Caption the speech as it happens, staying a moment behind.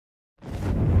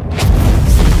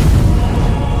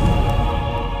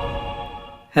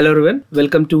Hello everyone,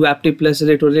 welcome to एप्टी plus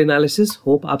editorial analysis.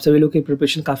 Hope आप सभी लोग की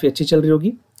प्रिपरेशन काफ़ी अच्छी चल रही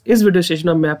होगी। इस वीडियो सेशन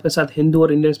में मैं आपके साथ हिंदू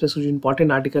और इंडियन स्पेस जो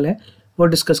इंपॉर्टेंट आर्टिकल है वो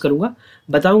डिस्कस करूंगा।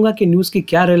 बताऊंगा कि न्यूज़ की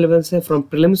क्या रेलेवेंस है फ्रॉम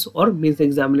प्रीलिम्स और मेंस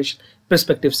एग्जामिनेशन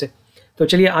पर्सपेक्टिव से। तो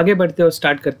चलिए आगे बढ़ते हैं और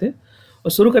स्टार्ट करते हैं।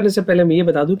 और शुरू करने से पहले मैं ये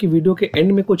बता दूं कि वीडियो के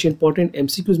एंड में कुछ इंपॉर्टेंट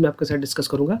एमसीक्यूज मैं आपके साथ डिस्कस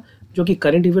करूंगा, जो कि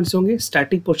करंट इवेंट्स होंगे,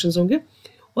 स्टैटिक क्वेश्चंस होंगे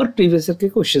और प्रीवियस ईयर के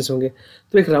क्वेश्चंस होंगे।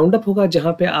 तो एक राउंड अप होगा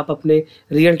जहां पे आप अपने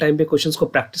रियल टाइम पे क्वेश्चंस को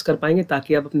प्रैक्टिस कर पाएंगे,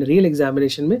 ताकि आप अपने रियल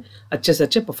एग्जामिनेशन में अच्छे से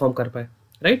अच्छे परफॉर्म कर पाए,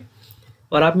 राइट।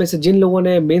 और आप में से जिन लोगों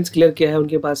ने मेंस क्लियर किया है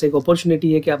उनके पास एक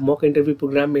अपॉर्चुनिटी है कि आप मॉक इंटरव्यू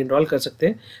प्रोग्राम में इनरोल कर सकते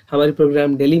हैं। हमारी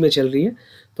प्रोग्राम दिल्ली में चल रही है,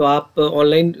 तो आप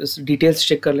ऑनलाइन डिटेल्स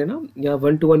चेक कर लेना। यहाँ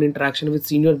 1-to-1 interaction with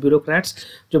senior bureaucrats,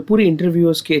 जो पूरी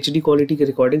इंटरव्यूज़ की HD क्वालिटी की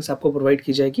रिकॉर्डिंग्स आपको प्रोवाइड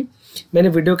की जाएगी। मैंने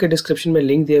वीडियो के डिस्क्रिप्शन में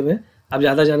लिंक दिए हुए हैं, आप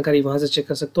ज़्यादा जानकारी वहाँ से चेक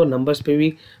कर सकते हो। नंबर्स पे भी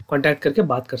कांटेक्ट करके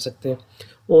बात कर सकते हैं।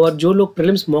 और जो लोग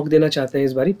प्रीलिम्स मॉक देना चाहते हैं,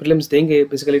 इस बारी प्रीलिम्स देंगे,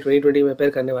 बेसिकली 2020 में अपेयर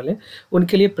करने वाले हैं,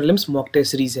 उनके लिए प्रीलिम्स मॉक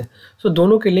टेस्ट सीरीज है। सो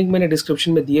दोनों के लिंक मैंने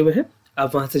डिस्क्रिप्शन में दिए हुए हैं,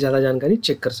 आप वहाँ से ज़्यादा जानकारी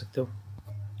चेक कर सकते हो।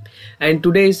 एंड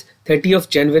टुडे इज़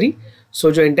 30 जनवरी।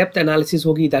 सो जो इन डेप्थ एनालिसिस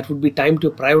होगी that would be time to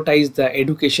prioritise the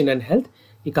education and health.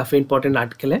 ये काफ़ी इंपॉर्टेंट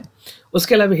आर्टिकल है।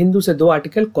 उसके अलावा हिंदू से 2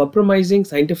 article, compromising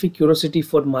scientific curiosity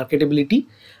for marketability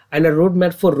and a road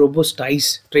map for robust ties,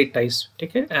 trade ties,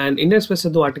 ठीक है। एंड इंडियन स्पेस से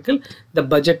 2 article, the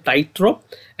budget tight drop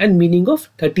and meaning of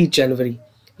 30 जनवरी।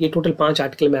 ये टोटल 5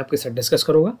 आर्टिकल मैं आपके साथ डिस्कस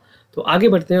करूंगा। तो आगे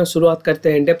बढ़ते हैं और शुरुआत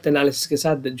करते हैं इन डेप्थ एनालिसिस के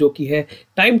साथ, जो कि है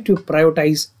time to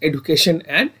prioritise education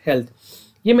and health.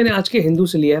 ये मैंने आज के हिंदू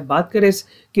से लिया है। बात करें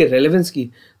इसकी रेलेवेंस की,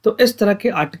 तो इस तरह के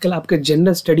आर्टिकल आपके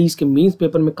जनरल स्टडीज़ के मेंस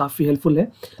पेपर में काफ़ी हेल्पफुल है।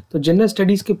 तो जनरल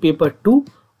स्टडीज़ के पेपर 2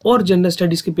 और जनरल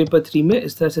स्टडीज़ के पेपर 3 में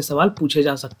इस तरह से सवाल पूछे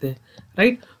जा सकते हैं,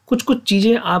 राइट। कुछ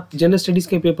चीज़ें आप जनरल स्टडीज़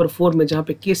के पेपर 4 में, जहाँ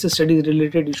पे केस स्टडीज़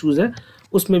रिलेटेड इशूज़ है,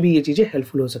 उसमें भी ये चीज़ें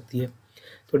हेल्पफुल हो सकती है।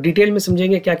 तो डिटेल में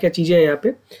समझेंगे क्या क्या चीज़ें हैं यहाँ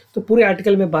पे। तो पूरे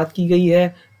आर्टिकल में बात की गई है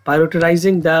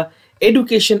prioritising the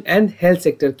education and health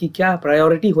sector की, क्या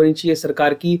प्रायोरिटी होनी चाहिए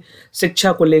सरकार की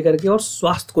शिक्षा को लेकर के और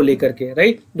स्वास्थ्य को लेकर के,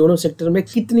 राइट। दोनों सेक्टर में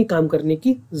कितनी काम करने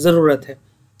की ज़रूरत है।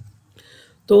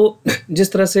 तो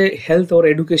जिस तरह से हेल्थ और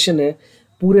एजुकेशन है,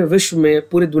 पूरे विश्व में,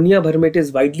 पूरे दुनिया भर में it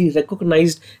is widely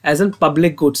recognised as an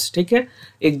public goods, ठीक है।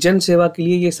 एक जन सेवा के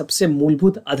लिए ये सबसे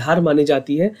मूलभूत आधार मानी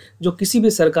जाती है, जो किसी भी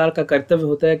सरकार का कर्तव्य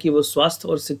होता है कि वो स्वास्थ्य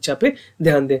और शिक्षा पे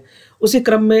ध्यान दें। उसी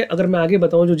क्रम में अगर मैं आगे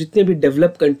बताऊं, जो जितने भी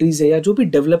डेवलप कंट्रीज़ हैं या जो भी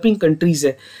डेवलपिंग कंट्रीज़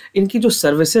है, इनकी जो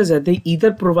सर्विसेज है, दे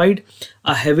either provide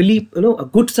a heavily a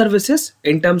good services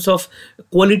in terms of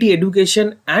quality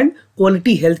education and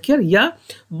quality health care, या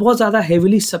बहुत ज़्यादा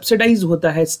हेविली सब्सिडाइज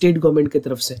होता है स्टेट गवर्नमेंट की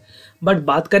तरफ से। बट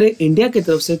बात करें इंडिया की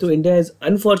तरफ से, तो इंडिया इज़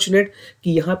अनफॉर्चुनेट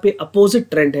कि यहाँ पे अपोजिट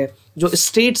ट्रेंड है। जो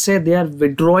स्टेट्स है, they are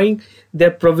withdrawing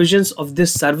there provisions of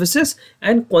this services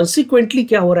and consequently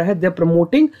क्या हो रहा है, they are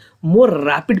promoting more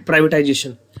rapid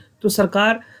privatisation. तो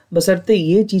सरकार बशर्ते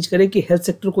ये चीज़ करे कि हेल्थ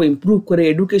सेक्टर को इम्प्रूव करे,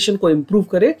 एजुकेशन को इम्प्रूव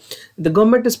करे, the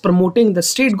government is promoting, the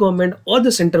state government और द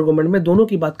सेंट्रल गवर्नमेंट, मैं दोनों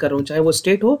की बात कर रहा हूँ, चाहे वो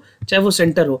स्टेट हो चाहे वो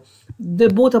सेंटर हो, they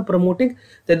both are promoting,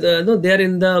 they are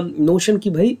in the notion कि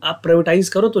भाई आप प्राइवेटाइज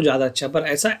करो तो ज़्यादा अच्छा, पर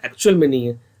ऐसा एक्चुअल में नहीं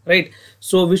है, right.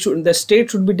 So the state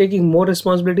should be taking more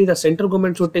responsibility, the central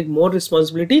government should take more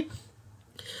responsibility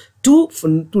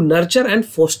to nurture and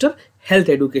foster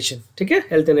health education, ठीक है,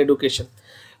 health and education.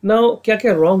 Now क्या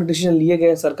क्या रॉन्ग डिसीजन लिए गए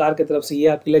हैं सरकार की तरफ से, ये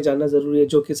आपके लिए जानना जरूरी है,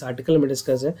 जो कि इस आर्टिकल में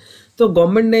डिस्कस है। तो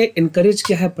गवर्नमेंट ने इनकरेज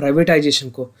किया है प्राइवेटाइजेशन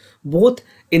को, both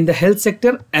in the health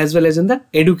sector as well as in the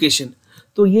education.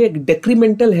 तो ये एक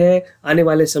डेक्रीमेंटल है आने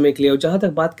वाले समय के लिए। और जहाँ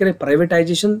तक बात करें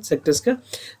प्राइवेटाइजेशन सेक्टर्स का,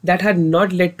 that had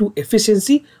not led to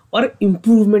efficiency और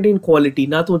इम्प्रूवमेंट इन क्वालिटी।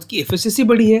 ना तो उसकी एफिशिएंसी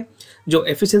बढ़ी है, जो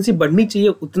एफिशिएंसी बढ़नी चाहिए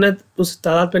उतना उस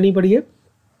तादाद पर नहीं बढ़ी है,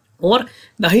 और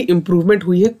ना ही इम्प्रूवमेंट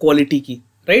हुई है क्वालिटी की,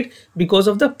 right, because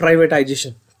of the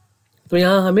privatisation. तो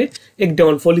यहाँ हमें एक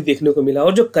डाउनफॉल ही देखने को मिला।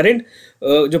 और जो करंट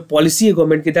जो पॉलिसी है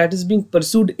गवर्नमेंट की, that is being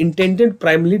pursued intended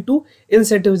primarily to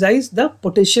incentivise the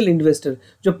potential investor.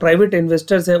 जो प्राइवेट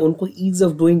इन्वेस्टर्स हैं उनको ईज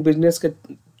ऑफ डूइंग बिजनेस के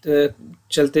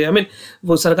चलते, आई मीन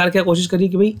वो सरकार क्या कोशिश करी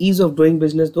कि भाई ईज ऑफ डूइंग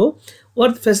बिजनेस दो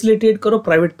और फैसिलिटेट करो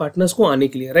प्राइवेट पार्टनर्स को आने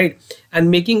के लिए, right, and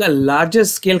making a larger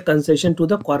scale concession to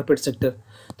the corporate sector.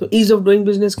 तो ईज ऑफ डूइंग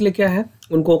बिजनेस के लिए क्या है,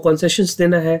 उनको कंसेशंस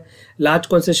देना है, large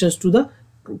concessions to the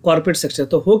corporate sector.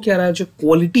 तो हो क्या रहा है, जो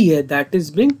क्वालिटी है दैट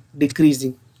इज बिंग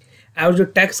डिक्रीजिंग। और जो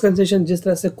टैक्स कंसेशन जिस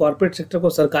तरह से कॉर्पोरेट सेक्टर को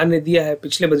सरकार ने दिया है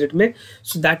पिछले बजट में,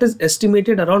 so that is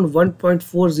estimated around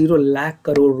 1.40 lakh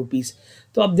crore rupees.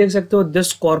 तो आप देख सकते हो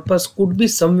this corpus could be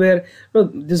somewhere,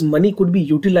 this money could be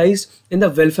utilised in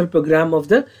the welfare programme of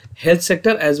the health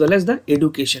sector as well as the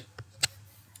education.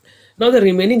 Now the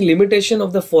remaining limitation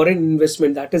of the foreign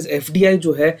investment, that is FDI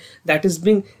जो है, that is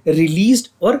being released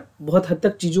और बहुत हद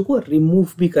तक चीज़ों को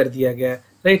remove भी कर दिया गया है,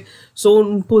 राइट। सो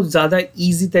उनको ज़्यादा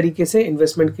ईजी तरीके से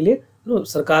इन्वेस्टमेंट के लिए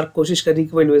सरकार कोशिश कर रही है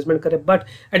कि वो इन्वेस्टमेंट करे, but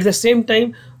at the same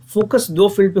time focus दो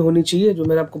फील्ड पे होनी चाहिए। जो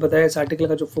मैंने आपको बताया इस आर्टिकल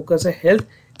का जो फोकस है,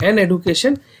 health and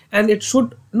education, and it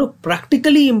should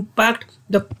practically impact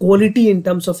the quality in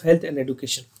terms of health and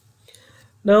education.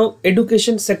 Now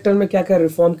education sector में क्या क्या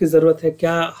रिफॉर्म की ज़रूरत है,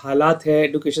 क्या हालात है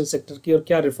एजुकेशन सेक्टर की और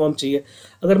क्या रिफॉर्म चाहिए।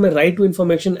 अगर मैं राइट टू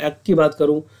इन्फॉर्मेशन एक्ट की बात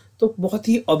करूं तो बहुत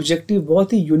ही ऑब्जेक्टिव,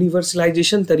 बहुत ही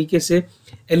यूनिवर्सलाइजेशन तरीके से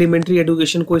एलिमेंट्री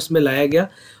एजुकेशन को इसमें लाया गया,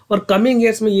 और कमिंग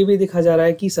ईयर्स में ये भी देखा जा रहा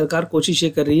है कि सरकार कोशिश ये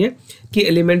कर रही है कि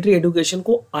एलिमेंट्री एजुकेशन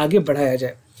को आगे बढ़ाया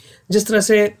जाए। जिस तरह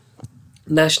से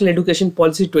नेशनल एजुकेशन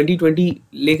पॉलिसी 2020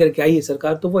 लेकर के आई है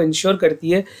सरकार, तो वो इंश्योर करती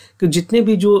है कि जितने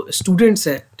भी जो स्टूडेंट्स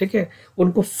हैं, ठीक है,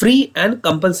 उनको फ्री एंड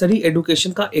कंपलसरी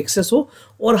एजुकेशन का एक्सेस हो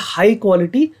और high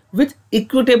quality with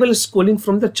equitable schooling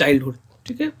from the childhood.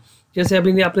 ठीक है, जैसे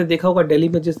अभी आपने देखा होगा दिल्ली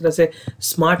में जिस तरह से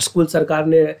स्मार्ट स्कूल सरकार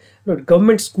ने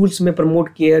गवर्नमेंट स्कूल्स में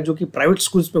प्रमोट किए हैं जो कि प्राइवेट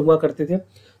स्कूल्स में हुआ करते थे।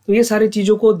 तो ये सारी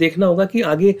चीज़ों को देखना होगा कि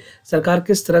आगे सरकार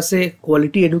किस तरह से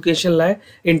क्वालिटी एजुकेशन लाए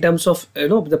in terms of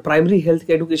the primary health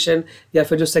education या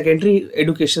फिर जो सेकेंडरी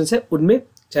एजुकेशन है उनमें,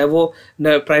 चाहे वो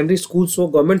प्राइमरी स्कूल्स हो,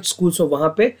 गवर्नमेंट स्कूल्स हो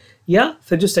वहाँ पे, या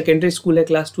फिर जो सेकेंडरी स्कूल है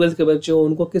क्लास 12 के बच्चे हो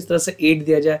उनको किस तरह से एड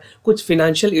दिया जाए। कुछ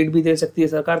फिनेंशियल एड भी दे सकती है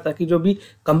सरकार ताकि जो भी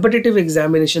कम्पिटिटिव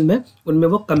एग्जामिनेशन में उनमें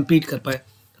वो कम्पीट कर पाए,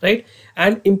 right.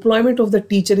 And employment of the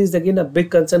teacher is again a big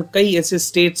concern. कई ऐसे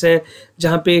स्टेट्स हैं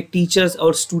जहाँ पे टीचर्स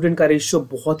और स्टूडेंट का रेशियो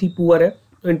बहुत ही पुअर है।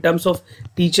 तो in terms of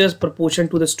teachers proportion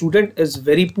to the student is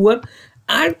very poor,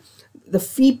 and the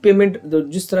fee payment,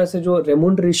 जिस तरह से जो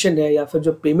रेमुनरेशन है या फिर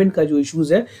जो पेमेंट का जो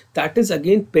इश्यूज है, that is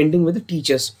again pending with the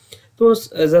teachers. तो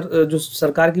जो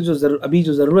सरकार की अभी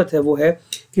जो ज़रूरत है वो है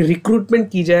कि रिक्रूटमेंट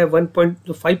की जाए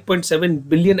 5.7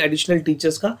 बिलियन एडिशनल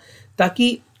टीचर्स का,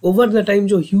 ताकि ओवर द टाइम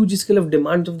जो huge scale of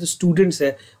demand of the students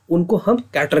है उनको हम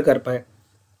कैटर कर पाए।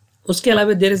 उसके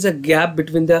अलावा there is a gap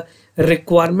between the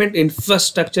requirement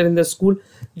infrastructure in the school.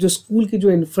 जो स्कूल की जो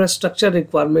इंफ्रास्ट्रक्चर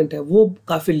रिक्वायरमेंट है वो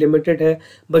काफ़ी लिमिटेड है।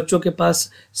 बच्चों के पास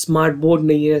स्मार्ट बोर्ड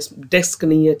नहीं है, डेस्क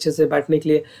नहीं है अच्छे से बैठने के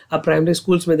लिए। आप प्राइमरी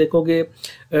स्कूल्स में देखोगे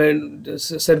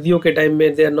सर्दियों के टाइम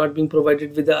में they are not being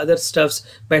provided with the other stuffs,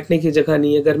 बैठने की जगह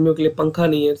नहीं है, गर्मियों के लिए पंखा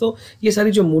नहीं है। तो ये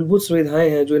सारी जो मूलभूत सुविधाएं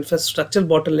हैं, जो इंफ्रास्ट्रक्चर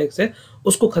बॉटलनेक्स है,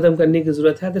 उसको ख़त्म करने की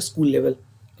ज़रूरत है at the school level,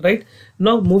 right.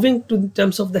 Now moving to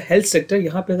terms of the health sector,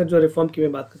 यहाँ पे अगर जो रिफॉर्म की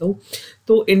मैं बात करता हूँ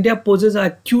तो India possess a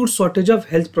acute shortage of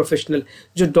health professional.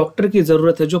 जो डॉक्टर की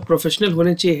ज़रूरत है, जो प्रोफेशनल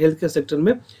होने चाहिए हेल्थ केयर सेक्टर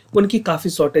में, उनकी काफ़ी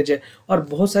शॉर्टेज है और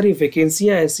बहुत सारी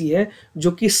वैकेंसियाँ ऐसी हैं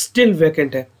जो कि स्टिल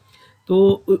वैकेंट है।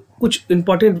 तो कुछ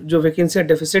इंपॉर्टेंट जो वैकेंसियाँ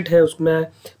डेफिसिट है उसमें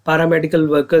पैरामेडिकल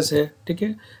वर्कर्स हैं, ठीक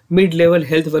है, मिड लेवल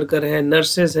हेल्थ वर्कर हैं,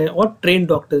 नर्सेज हैं और ट्रेन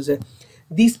डॉक्टर्स हैं।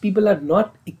 These people are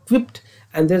not equipped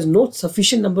and there's no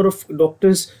sufficient number of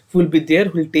doctors who will be there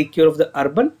who will take care of the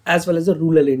urban as well as the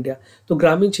rural India। तो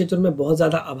ग्रामीण क्षेत्रों में बहुत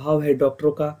ज़्यादा अभाव है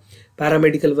डॉक्टरों का,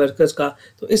 पैरामेडिकल वर्कर्स का,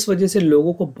 तो इस वजह से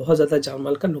लोगों को बहुत ज़्यादा जान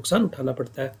माल का नुकसान उठाना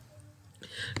पड़ता है।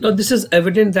 Now this is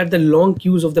evident that the long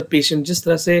queues of the patient, जिस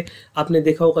तरह से आपने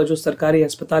देखा होगा जो सरकारी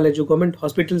अस्पताल है, जो गवर्नमेंट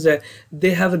हॉस्पिटल्स है,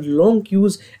 they have long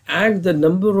queues and the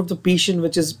number of the patient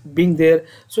which is being there,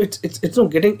 so it's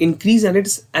not getting increase and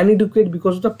it's inadequate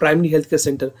because of the primary health care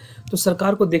center। तो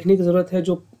सरकार को देखने की ज़रूरत है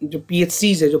जो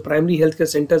PHCs है, जो प्राइमरी हेल्थ केयर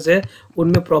सेंटर्स है,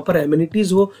 उनमें प्रॉपर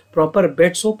एमिनिटीज़ हो, प्रॉपर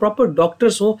बेड्स हो, प्रॉपर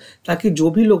डॉक्टर्स हो, ताकि जो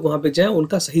भी लोग वहाँ पे जाएँ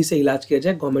उनका सही से इलाज किया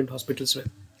जाए गवर्नमेंट हॉस्पिटल्स में,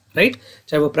 राइट।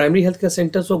 चाहे वो प्राइमरी हेल्थ केयर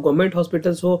सेंटर्स हो, गवर्नमेंट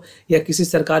हॉस्पिटल्स हो, या किसी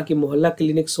सरकार की मोहल्ला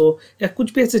क्लिनिक्स हो, या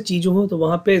कुछ भी ऐसे चीज़ें हो, तो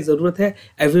वहाँ पे ज़रूरत है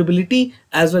availability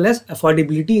as well as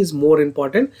affordability is more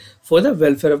important for the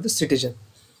welfare of the citizen.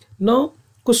 Now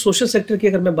कुछ सोशल सेक्टर की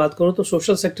अगर मैं बात करूँ तो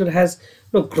social sector has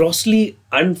grossly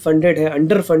unfunded है,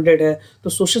 अंडर फंडेड है। तो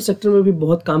सोशल सेक्टर में भी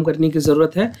बहुत काम करने की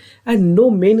ज़रूरत है, and no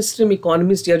main stream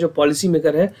economist या जो पॉलिसी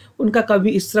मेकर है उनका कभी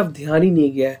इस तरफ ध्यान ही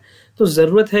नहीं गया है। तो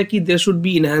ज़रूरत है कि there should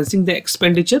be enhancing the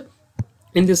expenditure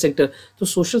in this sector. तो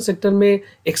सोशल सेक्टर में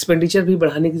एक्सपेंडिचर भी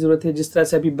बढ़ाने की ज़रूरत है। जिस तरह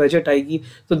से अभी बजट आएगी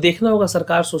तो देखना होगा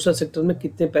सरकार सोशल सेक्टर में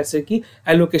कितने पैसे की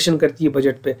एलोकेशन करती है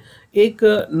बजट पे। एक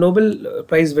नोबेल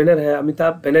प्राइज़ विनर है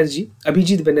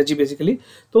अभिजीत बनर्जी बेसिकली,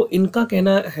 तो इनका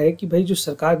कहना है कि भाई जो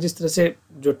सरकार जिस तरह से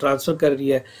जो ट्रांसफ़र कर रही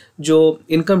है, जो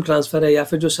इनकम ट्रांसफ़र है या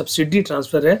फिर जो सब्सिडी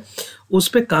ट्रांसफ़र है, उस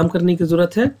पर काम करने की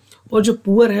ज़रूरत है। और जो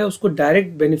पुअर है उसको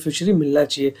डायरेक्ट बेनिफिशियरी मिलना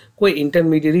चाहिए, कोई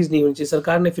इंटरमीडियरीज नहीं होनी चाहिए।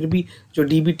 सरकार ने फिर भी जो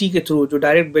डीबीटी के थ्रू जो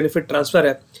डायरेक्ट बेनिफिट ट्रांसफ़र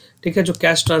है, ठीक है, जो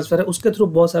कैश ट्रांसफ़र है, उसके थ्रू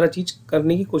बहुत सारा चीज़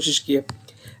करने की कोशिश की है।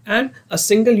 And a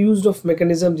single use of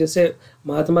mechanism, जैसे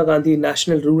Mahatma Gandhi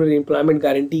national rural employment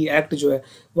guarantee act जो है,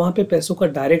 वहाँ पे पैसों का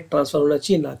डायरेक्ट ट्रांसफ़र होना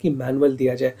चाहिए, ना कि मैनुअल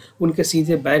दिया जाए। उनके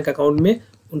सीधे बैंक अकाउंट में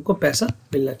उनको पैसा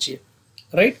मिलना चाहिए,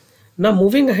 राइट। ना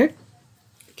मूविंग अहेड,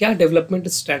 क्या डेवलपमेंट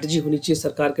स्ट्रैटेजी होनी चाहिए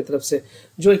सरकार की तरफ से।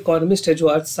 जो इकोनॉमिस्ट है, जो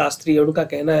अर्थशास्त्री है, उनका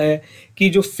कहना है कि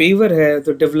जो फेवर है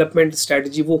तो डेवलपमेंट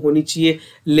स्ट्रैटेजी वो होनी चाहिए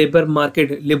लेबर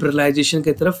मार्केट लिबरलाइजेशन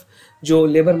की तरफ। जो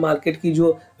लेबर मार्केट की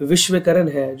जो विश्वकरण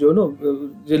है, जो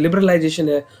लिबरलाइजेशन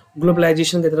है,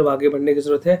 ग्लोबलाइजेशन की तरफ आगे बढ़ने की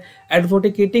जरूरत है।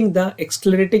 Advocating the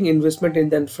accelerating investment in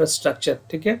the infrastructure,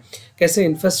 ठीक है, कैसे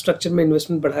इंफ्रास्ट्रक्चर में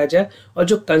इन्वेस्टमेंट बढ़ाया जाए। और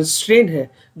जो कंस्ट्रेन है,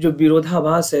 जो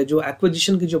विरोधाभास है, जो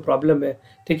एक्विजिशन की जो प्रॉब्लम है,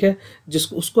 ठीक है,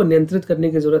 जिसको उसको नियंत्रित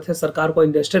करने की जरूरत है। सरकार को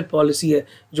इंडस्ट्रियल पॉलिसी है,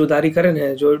 जो उदारीकरण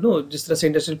है, जो जिस तरह से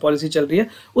इंडस्ट्रियल पॉलिसी चल रही है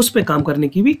उस पर काम करने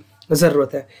की भी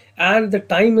ज़रूरत है। And the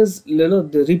time is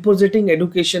रिपोजिटिंग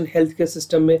education health care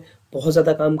system में बहुत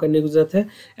ज़्यादा काम करने की जरूरत है।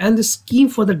 And the scheme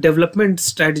for the development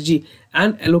strategy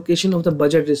and allocation of the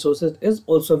budget resources is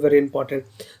also very important.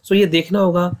 सो ये देखना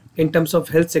होगा in terms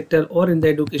of health sector और इन द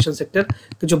एजुकेशन सेक्टर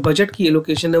कि जो बजट की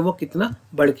एलोकेशन है वो कितना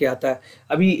बढ़ के आता है।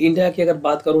 अभी इंडिया की अगर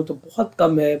बात करूँ तो बहुत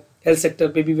कम है हेल्थ सेक्टर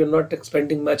पे भी, we are not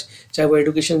expanding much. चाहे वो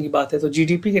एजुकेशन की बात है तो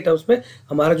जीडीपी के टर्म्स में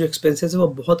हमारा जो एक्सपेंसेस है वो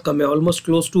बहुत कम है, ऑलमोस्ट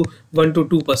क्लोज टू 1 to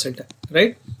 2% है,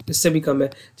 राइट, इससे भी कम है।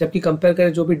 जबकि कंपेयर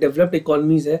करें जो भी डेवलप्ड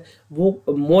इकोनॉमीज है वो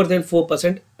more than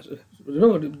 4%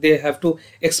 they have to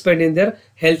expand in their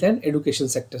health and education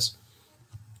sectors.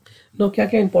 No क्या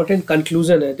क्या इंपॉर्टेंट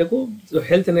कंक्लूजन है। देखो,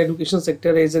 health and education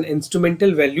sector is an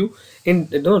instrumental value in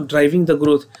driving the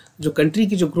growth. जो कंट्री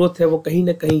की जो ग्रोथ है वो कहीं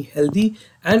ना कहीं हेल्दी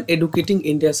एंड एडुकेटिंग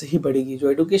इंडिया से ही बढ़ेगी।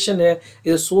 जो एजुकेशन है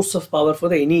is a source of power for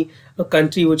the any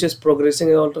country which is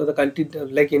progressing all the country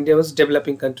like India was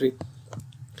developing country.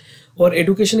 और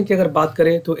एजुकेशन की अगर बात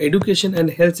करें तो education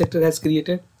and health sector has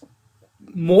created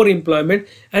more employment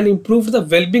and improve the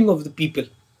wellbeing of the people.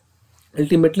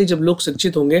 Ultimately जब लोग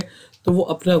शिक्षित होंगे तो वो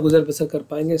अपना गुजर बसर कर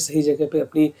पाएंगे, सही जगह पे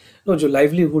अपनी जो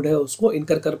लाइवलीहुड है उसको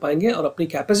इनकर कर पाएंगे और अपनी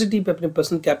कैपेसिटी पे, अपने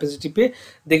पर्सनल कैपेसिटी पे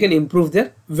they can improve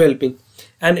their wellbeing.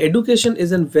 And education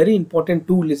is an very important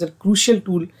tool, is a crucial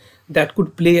tool that could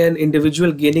play an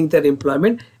individual gaining there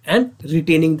employment and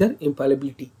retaining there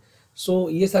employability. सो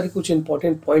ये सारे कुछ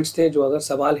important points थे जो अगर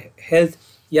सवाल health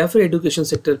या फिर education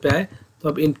sector पे आए तो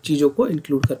आप इन चीज़ों को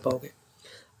इंक्लूड कर पाओगे।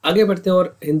 आगे बढ़ते हैं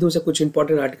और हिंदू से कुछ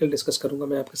इंपॉर्टेंट आर्टिकल डिस्कस करूंगा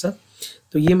मैं आपके साथ।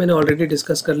 तो ये मैंने ऑलरेडी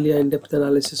डिस्कस कर लिया इन डेप्थ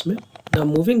एनालिसिस में। नाउ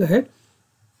मूविंग अहेड,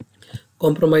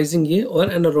 कॉम्प्रोमाइजिंग ये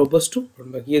और एन रोबस्ट टू,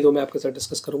 ये दो मैं आपके साथ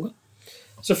डिस्कस करूंगा।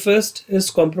 So first is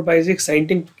compromising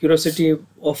scientific curiosity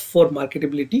of for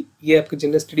marketability. ये आपके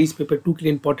जनरल स्टडीज पेपर 2 के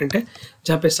लिए इंपॉर्टेंट है,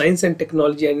 जहाँ पे science and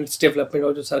technology and its development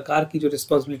और जो सरकार की जो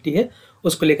रिस्पॉन्सिबिलिटी है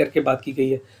उसको लेकर के बात की गई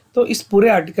है। तो इस पूरे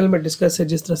आर्टिकल में डिस्कस है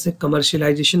जिस तरह से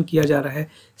कमर्शियलाइजेशन किया जा रहा है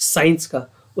साइंस का,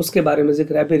 उसके बारे में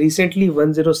जिक्र है। अभी रिसेंटली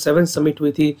 107 समिट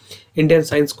हुई थी इंडियन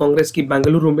साइंस कांग्रेस की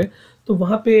बेंगलुरु में, तो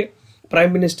वहाँ पे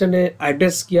प्राइम मिनिस्टर ने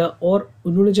एड्रेस किया और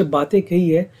उन्होंने जो बातें कही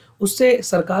है उससे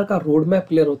सरकार का रोड मैप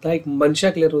क्लियर होता है, एक मंशा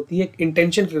क्लियर होती है, एक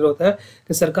इंटेंशन क्लियर होता है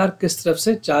कि सरकार किस तरफ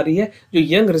से चाह रही है, जो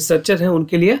यंग रिसर्चर हैं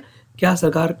उनके लिए क्या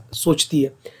सरकार सोचती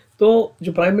है। तो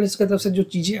जो प्राइम मिनिस्टर की तरफ से जो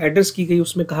चीज़ें एड्रेस की गई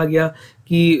उसमें कहा गया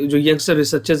कि जो यंगस्टर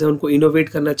रिसर्चर्स हैं उनको इनोवेट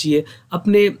करना चाहिए,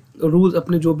 अपने रूल्स,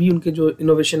 अपने जो भी उनके जो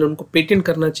इनोवेशन है उनको पेटेंट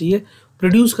करना चाहिए,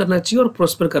 प्रोड्यूस करना चाहिए और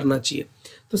प्रॉस्पर करना चाहिए।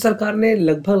 तो सरकार ने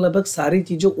लगभग सारी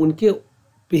चीज़ें उनके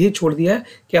पे ही छोड़ दिया है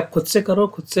कि आप खुद से करो,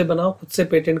 खुद से बनाओ, खुद से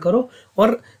पेटेंट करो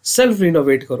और सेल्फ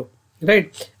रिनोवेट करो,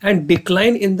 right. And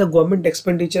decline in the government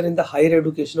expenditure in the higher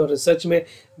education और रिसर्च में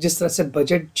जिस तरह से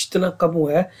बजट जितना कम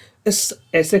हुआ है, इस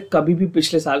ऐसे कभी भी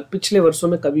पिछले वर्षों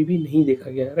में कभी भी नहीं देखा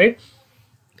गया है, राइट।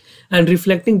 एंड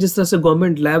रिफ्लेक्टिंग जिस तरह से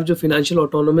गवर्नमेंट लैब जो फाइनेंशियल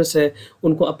ऑटोनोमस है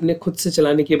उनको अपने खुद से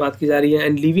चलाने की बात की जा रही है,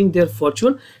 and leaving their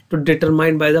Fortune to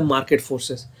determined by the market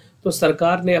forces. तो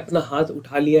सरकार ने अपना हाथ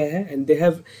उठा लिया है and they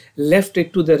have left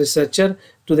it to the researcher,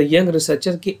 to the young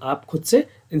researcher कि आप खुद से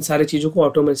इन सारी चीज़ों को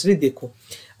ऑटोमेटिकली देखो।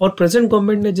 और प्रेजेंट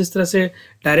गवर्नमेंट ने जिस तरह से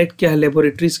डायरेक्ट किया है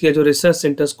लेबोरेटरीज किया जो रिसर्च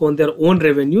सेंटर्स को ऑन देयर ओन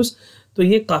रेवेन्यूज, तो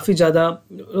ये काफ़ी ज़्यादा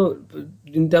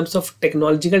in terms of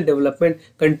technological development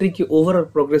country की ओवरऑल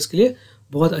प्रोग्रेस के लिए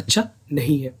बहुत अच्छा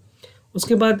नहीं है।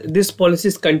 उसके बाद दिस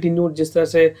पॉलिसीज कंटिन्यूड, जिस तरह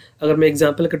से अगर मैं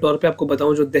एग्जांपल के तौर पे आपको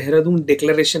बताऊं, जो देहरादून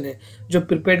डिक्लेरेशन है जो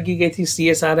प्रिपेयर की गई थी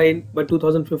CSRI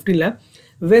 2015 lab,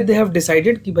 way they have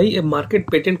decided कि भाई ये मार्केट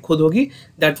पेटेंट खुद होगी,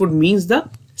 that would means the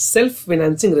self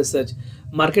financing research.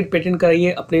 Market patent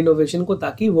कराइए अपने इनोवेशन को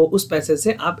ताकि वो उस पैसे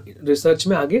से आप रिसर्च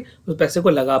में आगे उस पैसे को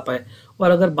लगा पाएं।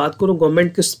 और अगर बात करूं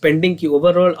गवर्नमेंट की स्पेंडिंग की,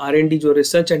 ओवरऑल R&D जो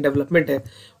रिसर्च एंड डेवलपमेंट है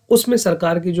उसमें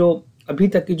सरकार की जो अभी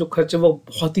तक की जो खर्च है वो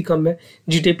बहुत ही कम है।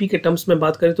 GDP के टर्म्स में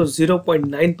बात करें तो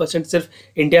 0.9% सिर्फ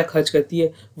इंडिया खर्च करती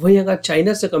है। वहीं अगर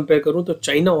चाइना से कंपेयर करूं तो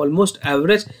चाइना ऑलमोस्ट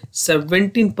एवरेज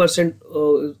 17%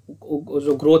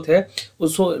 जो ग्रोथ है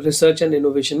उसको रिसर्च एंड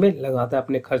इनोवेशन में लगाता है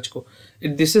अपने खर्च को।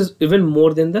 This is even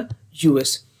more than the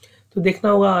US। तो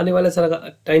देखना होगा आने वाले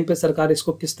टाइम पे सरकार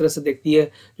इसको किस तरह से देखती है।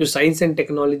 जो साइंस एंड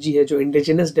टेक्नोलॉजी है, जो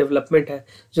इंडिजिनस डेवलपमेंट है,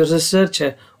 जो रिसर्च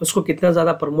है, उसको कितना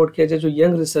ज़्यादा प्रमोट किया जाए। जो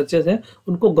यंग रिसर्चर्स हैं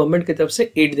उनको गवर्नमेंट की तरफ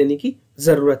से एड देने की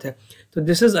ज़रूरत है। तो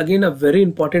this is again a very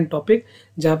important topic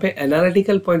जहाँ पे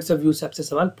एनालिटिकल पॉइंट्स ऑफ व्यू से आपसे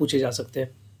सवाल पूछे जा सकते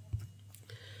हैं।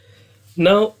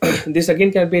 Now, this again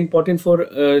can be important for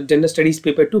Gender Studies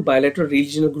Paper 2, bilateral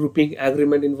regional grouping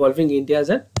agreement involving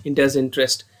India's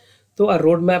interest. तो a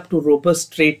roadmap to robust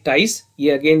trade ties,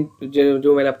 ये अगेन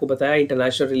जो मैंने आपको बताया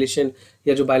इंटरनेशनल रिलेशन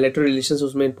या जो बायलैटरल रिलेशन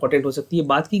उसमें इंपॉर्टेंट हो सकती है।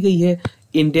 बात की गई है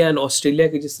इंडिया एंड ऑस्ट्रेलिया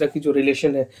की, जिस तरह की जो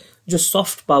रिलेशन है, जो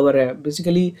सॉफ्ट पावर है,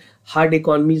 बेसिकली हार्ड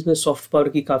इकोनॉमीज में सॉफ्ट पावर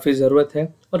की काफ़ी ज़रूरत है।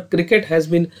 और cricket has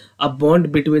been a bond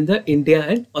between the India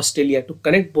and Australia to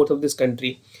connect both of this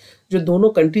country. जो दोनों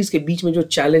कंट्रीज के बीच में जो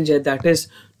चैलेंज है that is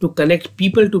to connect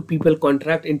people to people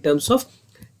contract in terms of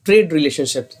trade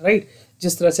relationship, right.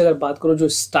 जिस तरह से अगर बात करो जो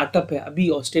स्टार्टअप है, अभी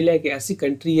ऑस्ट्रेलिया एक ऐसी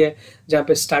कंट्री है जहाँ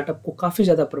पे स्टार्टअप को काफ़ी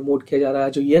ज़्यादा प्रमोट किया जा रहा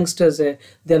है। जो यंगस्टर्स हैं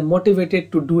they are motivated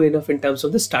to do enough in terms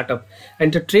of the startup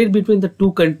and the trade between the two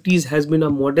countries has been a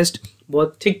modest,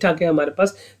 बहुत ठीक ठाक है। हमारे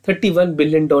पास $31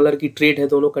 बिलियन की ट्रेड है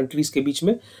दोनों कंट्रीज के बीच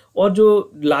में। और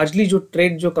जो लार्जली जो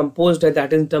ट्रेड जो कंपोज्ड है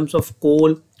that is in terms of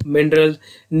coal, mineral,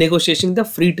 negotiation the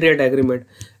free trade agreement.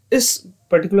 इस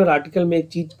पर्टिकुलर आर्टिकल में एक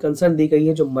चीज कंसर्न दी गई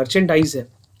है जो मर्चेंडाइज है,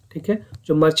 ठीक है।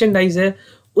 जो मर्चेंडाइज है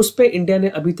उस पे इंडिया ने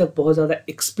अभी तक बहुत ज़्यादा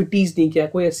एक्सपर्टीज नहीं किया।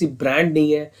 कोई ऐसी ब्रांड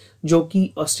नहीं है जो कि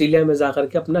ऑस्ट्रेलिया में जाकर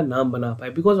के अपना नाम बना पाए,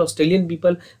 because Australian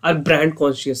people our brand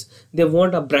conscious, they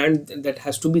want a brand that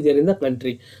has to be there in the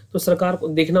country. तो सरकार को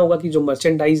देखना होगा कि जो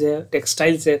मर्चेंडाइज है,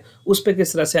 टेक्सटाइल्स है, उस पर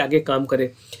किस तरह से आगे काम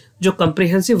करे। जो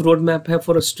कंप्रिहेंसिव रोड मैप है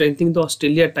for strengthening the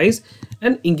Australia ties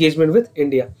and engagement with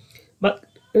India.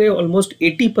 But almost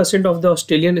 80% of the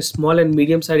Australian small and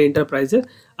medium size enterprises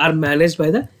are manage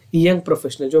by the young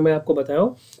professional. जो मैं आपको बताया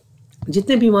हूँ,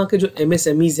 जितने भी वहाँ के जो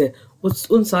MSMEs हैं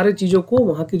उन सारे चीज़ों को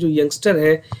वहाँ के जो यंगस्टर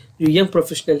है, जो यंग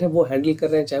प्रोफेशनल है, वो हैंडल कर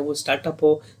रहे हैं। चाहे वो स्टार्टअप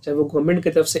हो, चाहे वो गवर्नमेंट की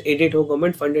तरफ से एडेड हो,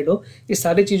 गवर्नमेंट फंडेड हो, ये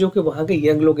सारी चीज़ों के वहाँ के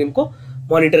यंग लोग इनको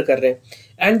मॉनिटर कर रहे हैं।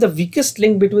 And the weakest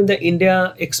link between the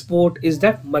India export is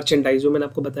that merchandise. जो मैंने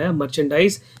आपको बताया,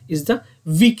 merchandise is the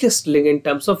weakest link in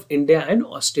terms of India and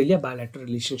Australia bilateral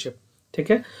relationship,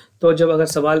 ठीक है। तो जब अगर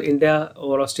सवाल इंडिया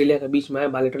और ऑस्ट्रेलिया के बीच में आए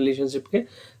बायलैटरल रिलेशनशिप के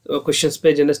क्वेश्चंस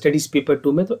पे जनरल स्टडीज पेपर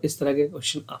 2 में, तो इस तरह के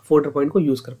क्वेश्चन आप 4 पॉइंट को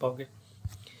यूज़ कर पाओगे।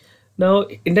 नाउ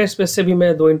इंडिया स्पेस से भी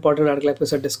मैं 2 इंपॉर्टेंट आर्टिकल आपके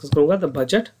साथ डिस्कस करूंगा, the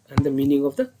budget and the meaning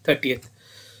of the 30th।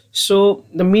 So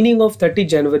the meaning of 30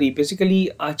 January, basically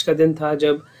आज का दिन था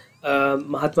जब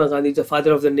Mahatma Gandhi, the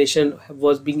father of the nation,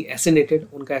 was being एसिनेटेड,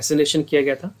 उनका एसिनेशन किया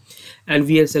गया था। And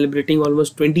we are celebrating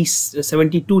almost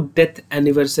 72 death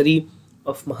anniversary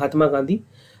of Mahatma Gandhi.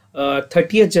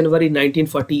 30 जनवरी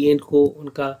 1948 को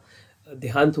उनका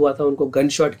देहांत हुआ था, उनको गन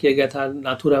शॉट किया गया था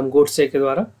नाथूराम गोडसे के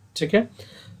द्वारा, ठीक है।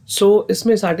 सो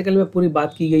इसमें इस आर्टिकल में पूरी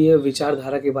बात की गई है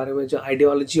विचारधारा के बारे में। जो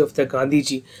ideology of the Gandhi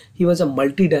ji, he was a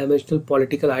multi dimensional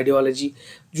political ideology,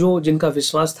 जो जिनका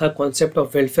विश्वास था कॉन्सेप्ट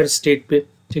ऑफ वेलफेयर स्टेट पे,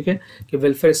 ठीक है, कि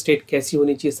वेलफेयर स्टेट कैसी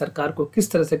होनी चाहिए, सरकार को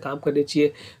किस तरह से काम करनी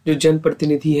चाहिए, जो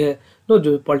जनप्रतिनिधि है,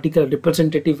 जो पॉलिटिकल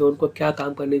रिप्रेजेंटेटिव है, उनको क्या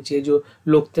काम करने चाहिए, जो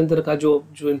लोकतंत्र का जो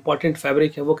इम्पोर्टेंट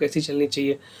फैब्रिक है वो कैसी चलनी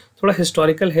चाहिए। थोड़ा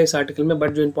हिस्टोरिकल है इस आर्टिकल में,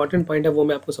 बट जो इंपॉर्टेंट पॉइंट है वो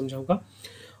मैं आपको समझाऊंगा।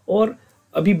 और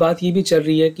अभी बात ये भी चल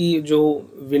रही है कि जो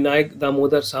विनायक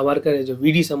दामोदर सावरकर है, जो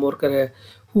VD सावरकर है,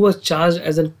 who was charged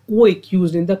as an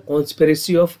को-एक्यूज्ड in the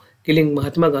conspiracy of killing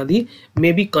Mahatma Gandhi,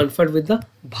 may be conferred with the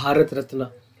Bharat Ratna.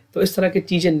 तो इस तरह की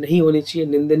चीज़ें नहीं होनी चाहिए,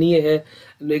 निंदनीय है।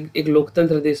 एक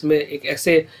लोकतंत्र देश में एक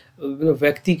ऐसे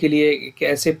व्यक्ति के लिए, एक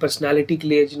ऐसे पर्सनालिटी के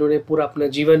लिए जिन्होंने पूरा अपना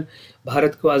जीवन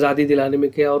भारत को आज़ादी दिलाने में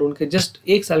किया, और उनके जस्ट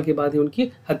 1 साल के बाद ही उनकी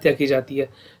हत्या की जाती है।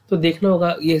 तो देखना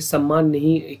होगा, ये सम्मान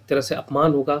नहीं, एक तरह से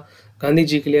अपमान होगा गांधी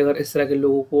जी के लिए अगर इस तरह के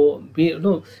लोगों को भी,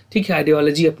 ठीक है,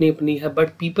 आइडियोलॉजी अपनी अपनी है, but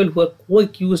people who are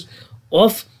को-एक्यूज्ड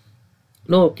of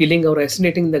killing और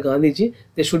एसिनेटिंग the Gandhi ji,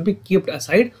 they should be keeped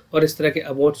aside, और इस तरह के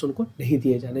अवार्ड्स उनको नहीं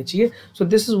दिए जाने चाहिए। So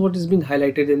this is what is being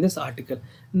highlighted in this article.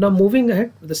 Now moving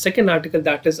ahead the second article,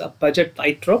 that is a budget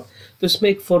tight drop. तो इसमें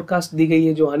एक फोरकास्ट दी गई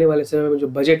है जो आने वाले समय में जो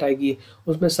बजट आएगी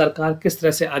उसमें सरकार किस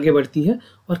तरह से आगे बढ़ती है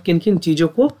और किन किन चीज़ों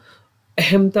को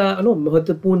अहमता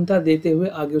महत्वपूर्णता देते हुए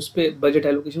आगे उस पर बजट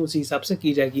एलोकेशन उसी हिसाब से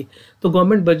की जाएगी। तो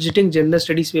government budgeting general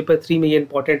studies paper 3 में ये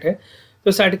इंपॉर्टेंट है। तो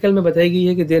इस आर्टिकल में बताई गई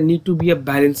है कि their need to be a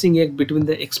balancing act between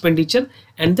the expenditure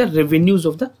and the revenues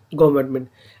of the government,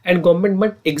 and government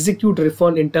must execute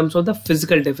reform in terms of the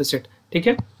physical deficit, ठीक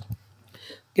है,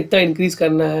 कितना इंक्रीज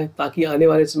करना है ताकि आने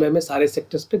वाले समय में सारे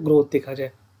सेक्टर्स पे ग्रोथ देखा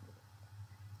जाए।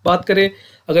 बात करें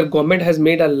अगर government has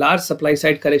made a large supply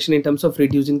side correction in terms of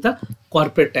reducing the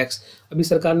corporate tax. अभी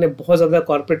सरकार ने बहुत ज़्यादा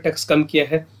कॉर्पोरेट टैक्स कम किया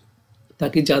है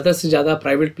ताकि ज़्यादा से ज़्यादा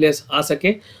प्राइवेट प्लेयर्स आ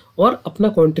सके और अपना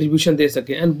कंट्रीब्यूशन दे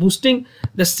सके एंड बूस्टिंग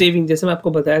द सेविंग। जैसे मैं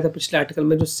आपको बताया था पिछले आर्टिकल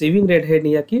में, जो सेविंग रेट है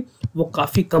इंडिया की वो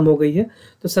काफ़ी कम हो गई है।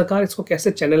 तो सरकार इसको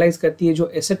कैसे चैनलाइज करती है, जो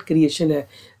एसेट क्रिएशन है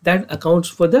that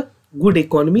accounts for the good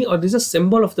economy और this a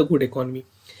symbol of the good economy.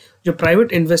 जो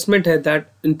प्राइवेट इन्वेस्टमेंट है that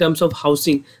in terms of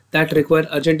housing that require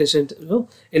urgent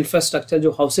infrastructure,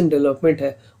 जो हाउसिंग डेवलपमेंट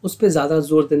है उस पर ज़्यादा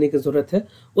जोर देने की ज़रूरत है।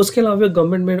 उसके अलावा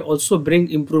गवर्नमेंट में also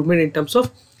bring improvement in terms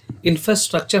of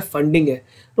infrastructure funding है।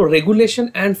 तो regulation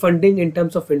and funding in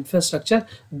terms of infrastructure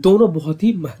दोनों बहुत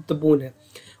ही महत्वपूर्ण है।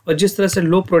 और जिस तरह से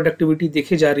लो प्रोडक्टिविटी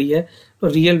देखी जा रही है तो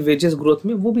रियल वेजेस ग्रोथ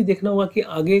में वो भी देखना होगा कि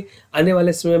आगे आने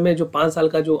वाले समय में जो 5 साल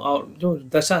का जो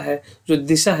दशा है, जो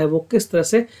दिशा है, वो किस तरह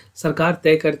से सरकार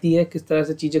तय करती है, किस तरह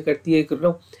से चीज़ें करती है।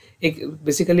 एक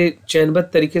बेसिकली चयनबद्ध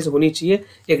तरीके से होनी चाहिए,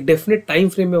 एक डेफिनेट टाइम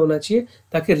फ्रेम में होना चाहिए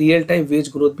ताकि रियल टाइम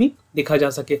वेज ग्रोथ भी देखा जा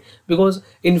सके। बिकॉज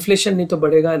इन्फ्लेशन नहीं तो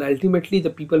बढ़ेगा and ultimately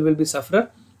the people will be sufferer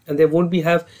and they won't be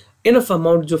have enough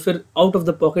amount जो फिर आउट ऑफ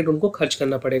द पॉकेट उनको खर्च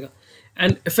करना पड़ेगा।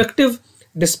 And effective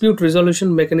dispute resolution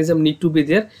mechanism need to be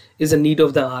there is a need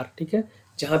of the our. ठीक है,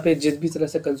 जहाँ पे जिस भी तरह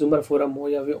से कंज्यूमर फोरम हो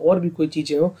या फिर और भी कोई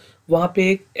चीज़ें हो, वहाँ पे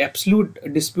एक एब्सोल्यूट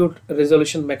डिस्प्यूट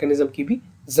रिजोल्यूशन मैकेनिज्म की भी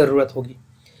ज़रूरत होगी।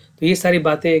 तो ये सारी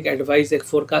बातें एक एडवाइस, एक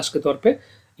फोरकास्ट के तौर पे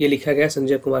ये लिखा गया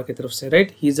संजय कुमार की तरफ से,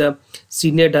 right. He is a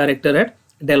senior director at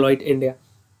Deloitte India.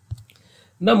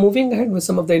 Now moving ahead with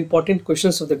some of the important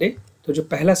questions of the day. तो जो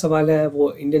पहला सवाल है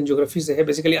वो इंडियन ज्योग्राफी से है।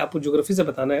 बेसिकली आपको ज्योग्राफी से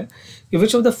बताना है कि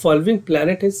which of the following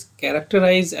planet is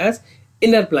characterise as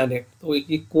inner planet. तो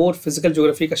ये कोर फिजिकल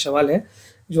ज्योग्राफी का सवाल है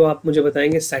जो आप मुझे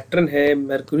बताएंगे। सैटर्न है,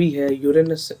 मरकरी है,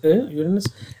 यूरेनस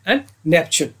एंड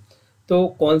नेपच्यून। तो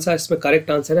कौन सा इसमें करेक्ट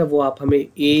आंसर है वो आप हमें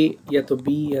ए या तो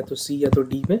बी या तो सी या तो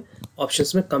डी में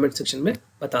ऑप्शंस में कमेंट सेक्शन में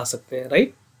बता सकते हैं,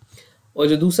 राइट। और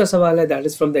जो दूसरा सवाल है that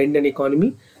is from the Indian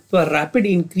economy. तो a rapid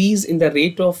increase in the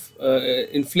rate of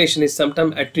inflation is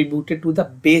sometimes attributed to the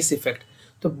base effect।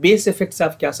 तो बेस इफेक्ट से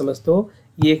आप क्या समझते हो?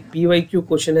 ये एक PYQ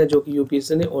क्वेश्चन है जो कि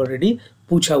यूपीएससी ने ऑलरेडी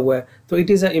पूछा हुआ है। तो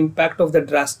it is the impact of the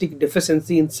drastic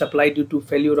deficiency in supply due to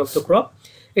failure of the crop,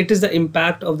 it is the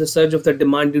impact of the surge of the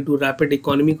demand due to rapid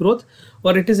economic growth,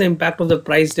 और it is the impact of the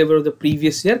price level of the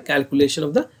previous year calculation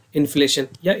of the inflation,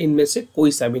 या इनमें से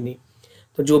कोई सा भी नहीं।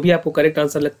 तो जो भी आपको करेक्ट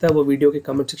आंसर लगता है वो वीडियो के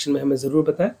कमेंट सेक्शन में हमें ज़रूर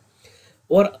बताएं।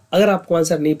 और अगर आपको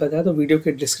आंसर नहीं पता है तो वीडियो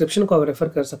के डिस्क्रिप्शन को आप रेफर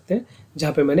कर सकते हैं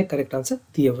जहाँ पे मैंने करेक्ट आंसर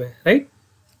दिए हुए हैं, right.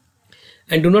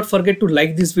 And do not forget to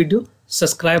like this video,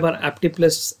 subscribe our एप्टी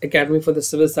plus academy for the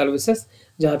civil services,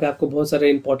 जहाँ पे आपको बहुत सारे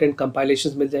इंपॉर्टेंट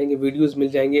कंपाइलेशंस मिल जाएंगे, वीडियोस मिल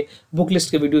जाएंगे, बुक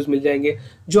लिस्ट के वीडियोस मिल जाएंगे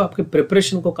जो आपके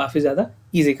प्रिपरेशन को काफ़ी ज़्यादा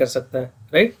ईजी कर सकता है,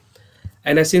 right.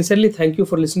 And I sincerely thank you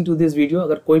for listening to this video.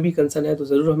 अगर कोई भी कंसर्न है तो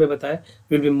ज़रूर हमें बताएं,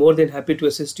 will be more than happy to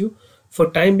assist you. For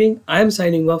time being, I am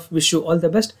signing off. Wish you all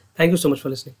the best. Thank you so much for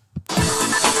listening.